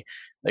day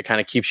that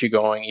kind of keeps you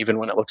going, even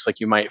when it looks like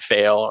you might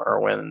fail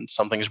or when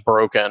something's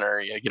broken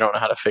or you don't know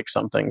how to fix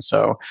something.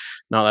 So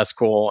no, that's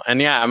cool.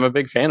 And yeah, I'm a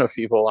big fan of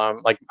people.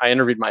 Like I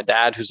interviewed my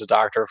dad, who's a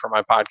doctor, for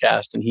my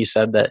podcast. And he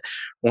said that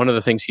one of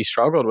the things he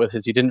struggled with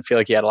is he didn't feel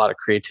like he had a lot of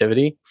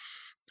creativity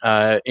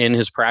in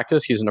his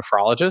practice. He's a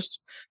nephrologist.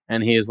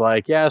 And he's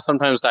like, yeah,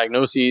 sometimes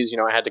diagnoses,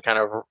 I had to kind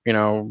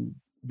of,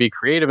 be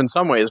creative in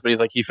some ways, but he's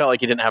like, he felt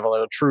like he didn't have a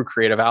lot of true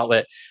creative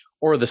outlet,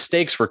 or the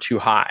stakes were too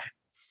high.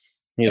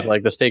 He's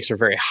like, the stakes are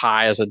very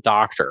high as a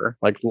doctor,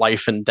 like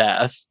life and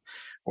death.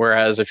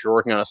 Whereas if you're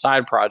working on a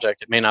side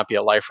project, it may not be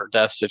a life or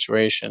death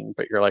situation,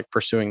 but you're like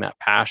pursuing that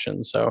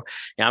passion. So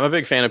yeah, I'm a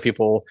big fan of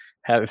people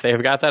if they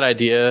have got that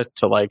idea,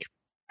 to like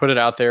put it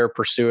out there,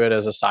 pursue it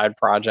as a side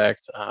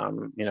project. I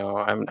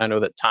know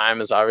that time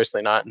is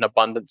obviously not in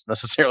abundance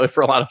necessarily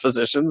for a lot of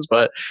physicians,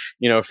 but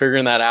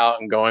figuring that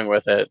out and going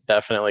with it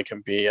definitely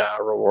can be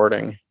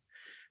rewarding.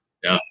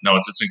 Yeah, no,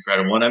 it's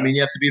incredible. And I mean,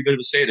 you have to be a bit of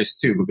a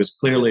sadist too, because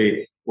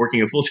clearly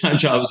working a full-time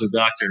job as a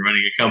doctor and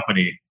running a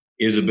company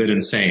is a bit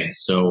insane.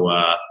 So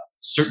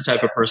certain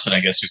type of person,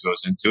 I guess, who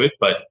goes into it.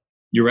 But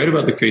you're right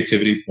about the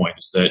creativity point,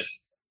 is that,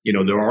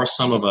 there are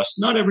some of us,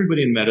 not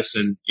everybody in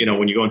medicine,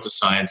 when you go into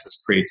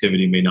sciences,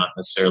 creativity may not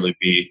necessarily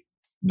be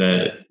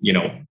the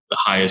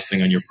highest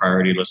thing on your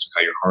priority list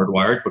of how you're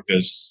hardwired,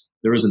 because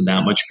there isn't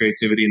that much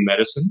creativity in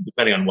medicine,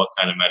 depending on what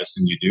kind of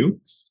medicine you do.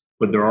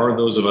 But there are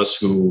those of us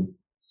who,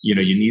 you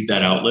need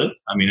that outlet.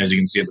 I mean, as you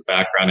can see in the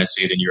background, I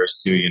see it in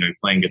yours too. You're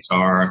playing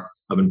guitar.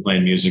 I've been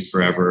playing music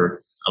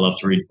forever. I love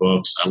to read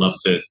books. I love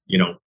to,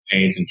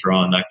 paint and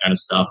draw and that kind of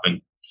stuff. And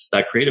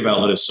that creative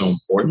outlet is so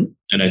important.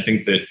 And I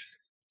think that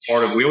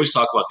we always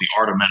talk about the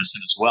art of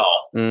medicine as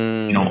well.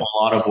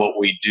 A lot of what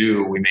we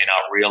do, we may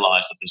not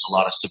realize that there's a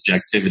lot of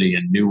subjectivity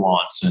and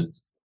nuance. And,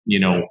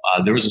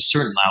 there is a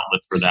certain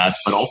outlet for that.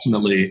 But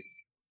ultimately,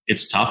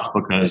 it's tough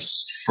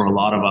because for a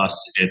lot of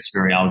us, it's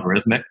very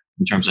algorithmic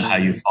in terms of how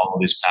you follow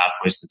these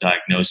pathways to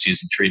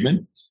diagnoses and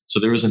treatment.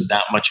 So there isn't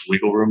that much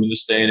wiggle room in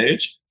this day and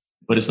age.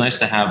 But it's nice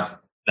to have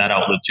that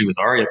outlet too with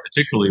Arya,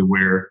 particularly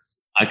where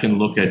I can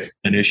look at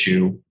an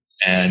issue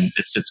and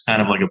it's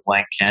kind of like a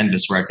blank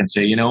canvas where I can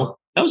say,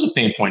 that was a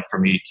pain point for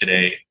me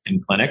today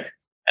in clinic.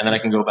 And then I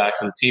can go back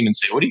to the team and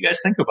say, what do you guys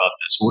think about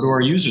this? What do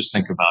our users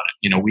think about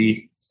it?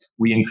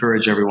 We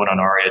encourage everyone on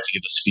Arya to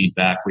give us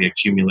feedback. We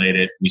accumulate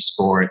it, we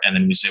score it, and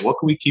then we say, what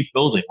can we keep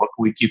building? What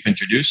can we keep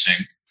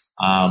introducing?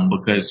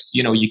 Because,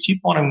 you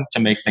keep wanting to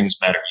make things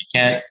better. You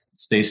can't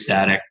stay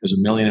static. There's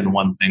a million and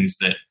one things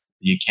that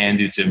you can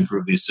do to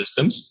improve these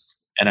systems.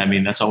 And I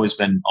mean, that's always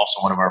been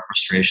also one of our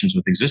frustrations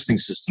with existing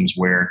systems,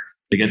 where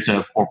they get to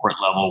a corporate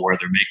level where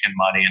they're making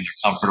money and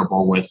they're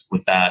comfortable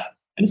with that.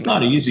 And it's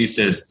not easy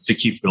to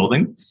keep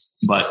building.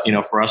 But,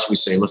 for us, we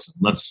say,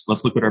 listen, let's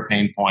look at our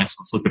pain points.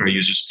 Let's look at our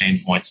users' pain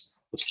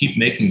points. Let's keep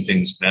making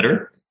things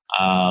better.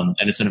 And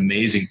it's an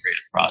amazing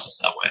creative process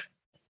that way.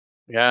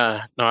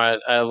 Yeah, no,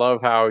 I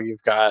love how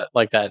you've got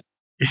like that.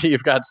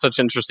 You've got such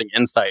interesting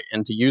insight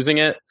into using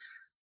it,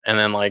 and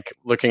then like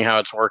looking how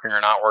it's working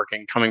or not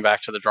working, coming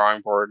back to the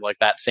drawing board like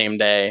that same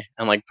day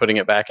and like putting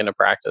it back into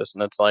practice.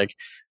 And it's like,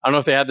 I don't know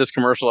if they had this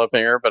commercial up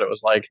here, but it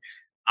was like,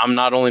 I'm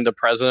not only the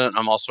president,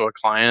 I'm also a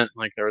client.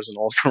 Like there was an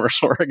old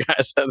commercial where a guy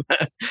said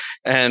that.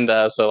 And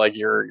so like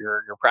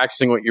you're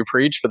practicing what you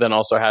preach, but then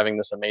also having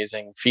this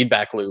amazing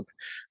feedback loop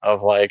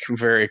of like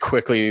very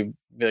quickly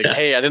be like,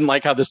 hey, I didn't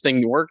like how this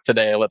thing worked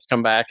today. Let's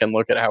come back and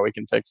look at how we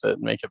can fix it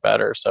and make it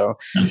better. So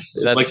it's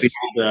like the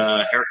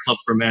old hair club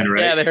for men,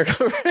 right? Yeah, the hair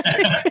club.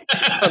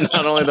 I'm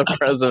not only the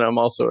president, I'm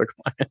also a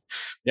client.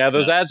 Yeah,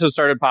 those ads have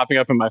started popping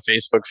up in my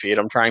Facebook feed.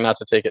 I'm trying not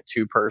to take it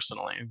too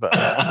personally, but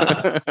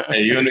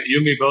hey, you and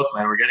me both,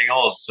 man. We're getting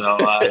old, so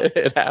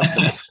it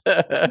happens.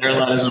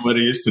 hairline isn't what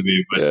it used to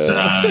be, but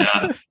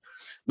yeah.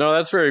 No,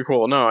 that's very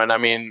cool. No, and I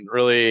mean,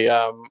 really,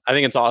 I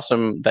think it's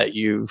awesome that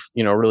you've,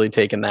 really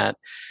taken that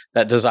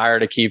desire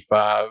to keep,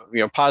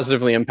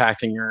 positively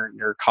impacting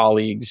your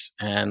colleagues.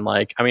 And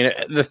like, I mean,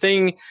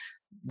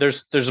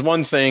 there's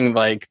one thing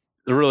like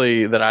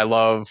really that I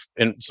love.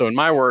 And so in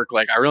my work,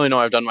 like I really know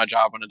I've done my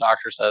job when a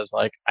doctor says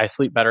like, I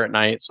sleep better at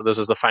night. So this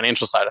is the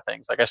financial side of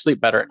things. Like I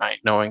sleep better at night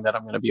knowing that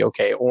I'm going to be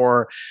okay,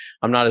 or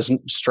I'm not as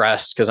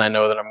stressed because I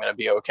know that I'm going to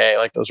be okay.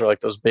 Like those are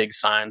like those big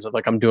signs of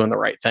like, I'm doing the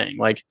right thing.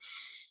 Like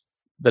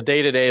the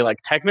day-to-day like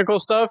technical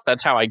stuff,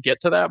 that's how I get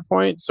to that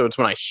point. So it's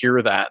when I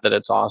hear that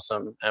it's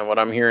awesome. And what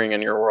I'm hearing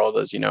in your world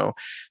is,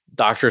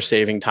 doctors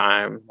saving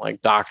time,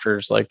 like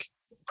doctors like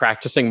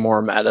practicing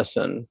more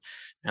medicine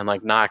and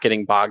like not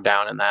getting bogged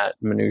down in that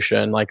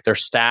minutia, and like their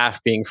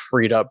staff being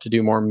freed up to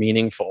do more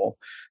meaningful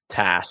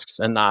tasks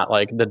and not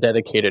like the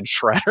dedicated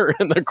shredder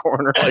in the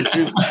corner, like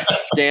who's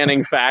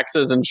scanning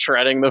faxes and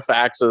shredding the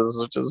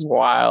faxes, which is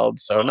wild.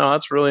 So no,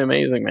 that's really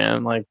amazing,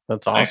 man. Like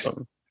that's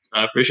awesome.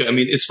 I appreciate it. I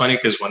mean, it's funny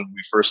because when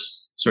we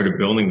first started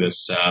building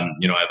this, I have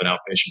an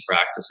outpatient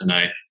practice, and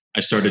I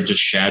started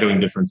just shadowing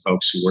different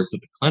folks who worked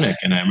at the clinic.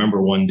 And I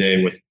remember one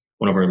day with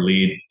one of our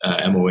lead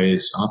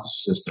MOA's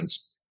office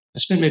assistants, I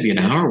spent maybe an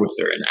hour with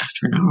her. And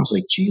after an hour, I was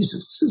like,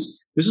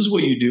 Jesus, this is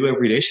what you do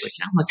every day. She's like,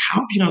 yeah. I'm like, how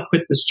have you not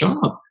quit this job?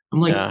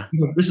 I'm like,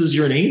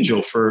 you're an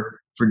angel for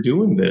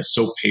doing this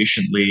so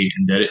patiently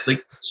and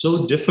like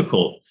so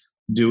difficult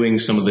doing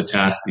some of the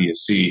tasks that you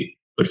see.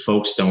 But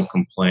folks don't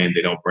complain.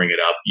 They don't bring it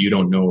up. You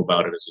don't know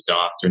about it as a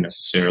doctor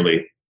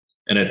necessarily.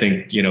 And I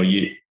think,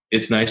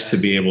 it's nice to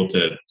be able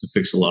to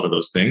fix a lot of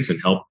those things and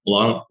help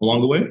along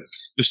the way.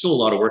 There's still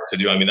a lot of work to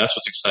do. I mean, that's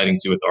what's exciting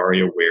too with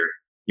Arya, where,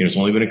 it's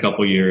only been a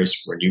couple of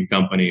years. We're a new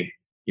company.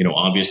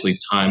 Obviously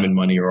time and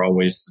money are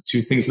always the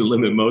two things that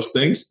limit most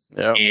things.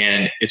 Yep.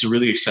 And it's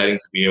really exciting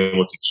to be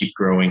able to keep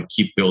growing,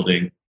 keep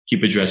building,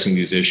 keep addressing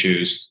these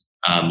issues,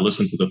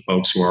 listen to the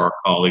folks who are our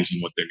colleagues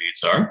and what their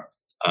needs are.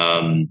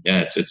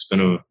 It's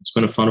been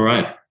a fun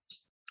ride.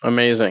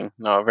 Amazing.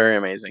 No, very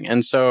amazing.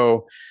 And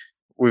so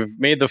we've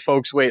made the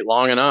folks wait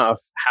long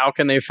enough. How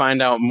can they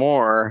find out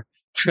more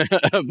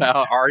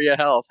about Arya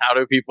Health? How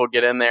do people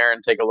get in there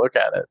and take a look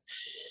at it?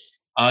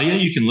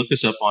 You can look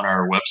us up on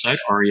our website,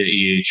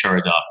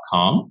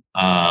 aryaehr.com.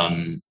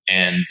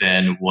 And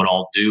then what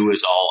I'll do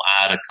is I'll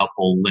add a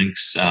couple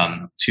links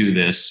to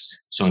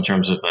this. So in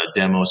terms of a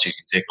demo, so you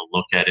can take a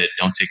look at it.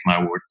 Don't take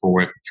my word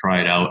for it. Try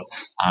it out.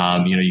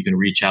 You can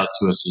reach out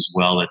to us as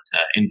well at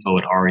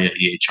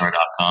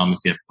info@aryaehr.com if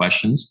you have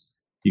questions.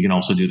 You can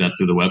also do that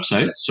through the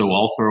website. So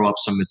I'll throw up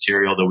some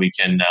material that we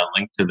can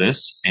link to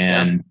this.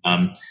 And,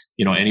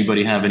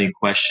 anybody have any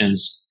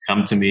questions,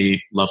 come to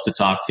me. Love to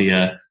talk to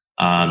you.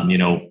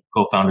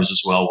 Co-founders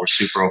as well. We're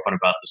super open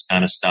about this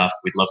kind of stuff.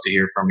 We'd love to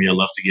hear from you.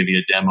 Love to give you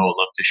a demo.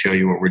 Love to show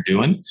you what we're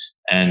doing.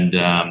 And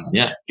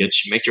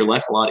make your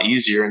life a lot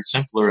easier and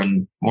simpler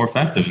and more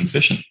effective and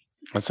efficient.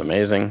 That's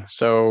amazing.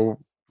 So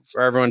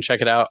for everyone,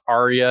 check it out,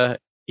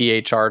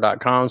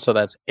 aryaehr.com. So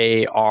that's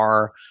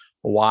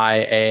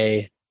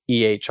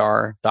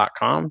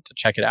aryaehr.com to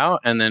check it out.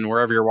 And then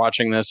wherever you're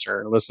watching this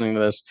or listening to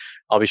this,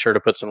 I'll be sure to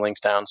put some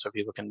links down so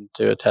people can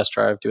do a test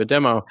drive, do a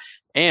demo.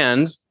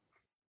 And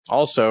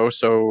also,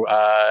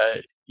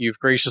 you've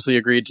graciously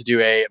agreed to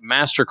do a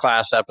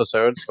masterclass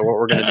episode. So what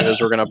we're going to do is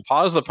we're going to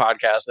pause the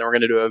podcast, then we're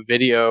going to do a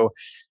video.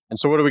 And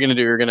so what are we going to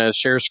do? You're going to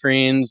share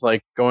screens,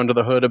 like go into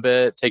the hood a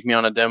bit, take me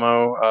on a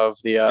demo of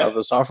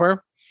the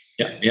software.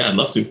 Yeah, I'd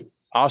love to.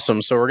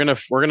 Awesome. So we're gonna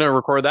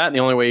record that, and the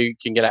only way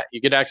you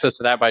get access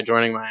to that by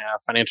joining my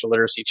financial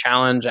literacy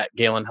challenge at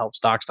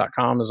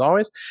GalenHelpsDocs.com as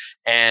always,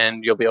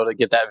 and you'll be able to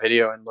get that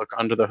video and look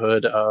under the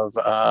hood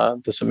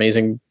of this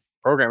amazing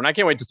program. And I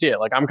can't wait to see it.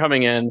 Like I'm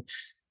coming in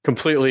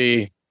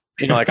completely,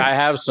 like I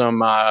have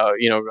some,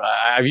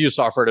 I've used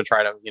software to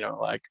try to,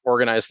 like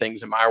organize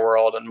things in my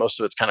world, and most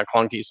of it's kind of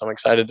clunky. So I'm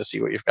excited to see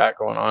what you've got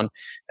going on,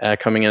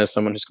 coming in as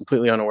someone who's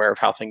completely unaware of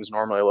how things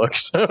normally look.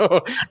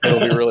 So it'll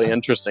be really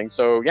interesting.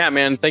 So yeah,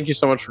 man, thank you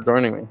so much for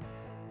joining me.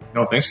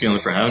 No, thanks,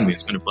 Galen, for having me.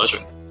 It's been a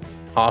pleasure.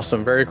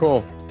 Awesome. Very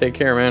cool. Take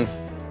care, man.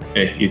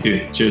 Hey, you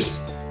too.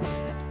 Cheers.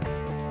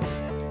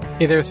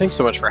 Hey there, thanks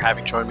so much for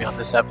having joined me on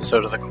this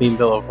episode of the Clean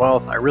Bill of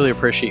Wealth. I really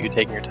appreciate you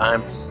taking your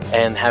time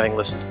and having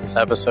listened to this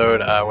episode,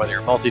 whether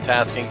you're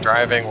multitasking,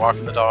 driving,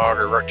 walking the dog,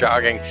 or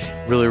jogging.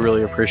 Really,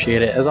 really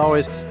appreciate it. As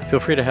always, feel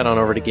free to head on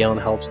over to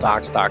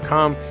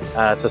GalenHelpsDocs.com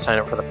to sign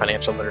up for the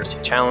Financial Literacy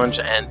Challenge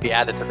and be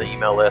added to the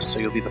email list, so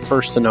you'll be the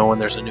first to know when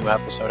there's a new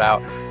episode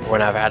out or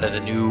when I've added a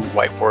new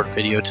whiteboard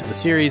video to the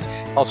series.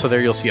 Also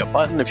there, you'll see a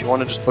button if you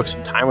want to just book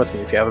some time with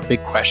me. If you have a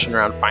big question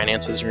around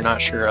finances, you're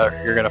not sure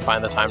you're going to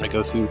find the time to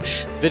go through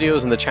the videos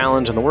and the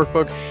challenge and the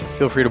workbook,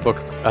 feel free to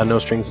book a no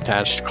strings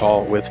attached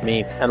call with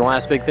me. And the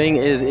last big thing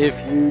is,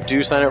 if you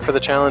do sign up for the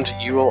challenge,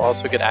 you will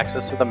also get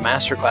access to the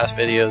masterclass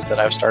videos that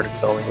I've started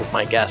filming with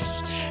my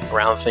guests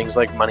around things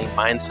like money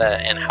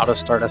mindset and how to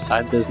start a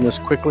side business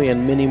quickly,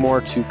 and many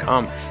more to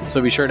come.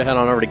 So be sure to head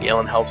on over to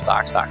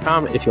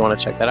GalenHelpsDocs.com if you want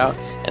to check that out,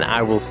 and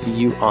I will see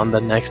you on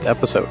the next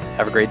episode.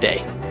 Have a great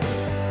day.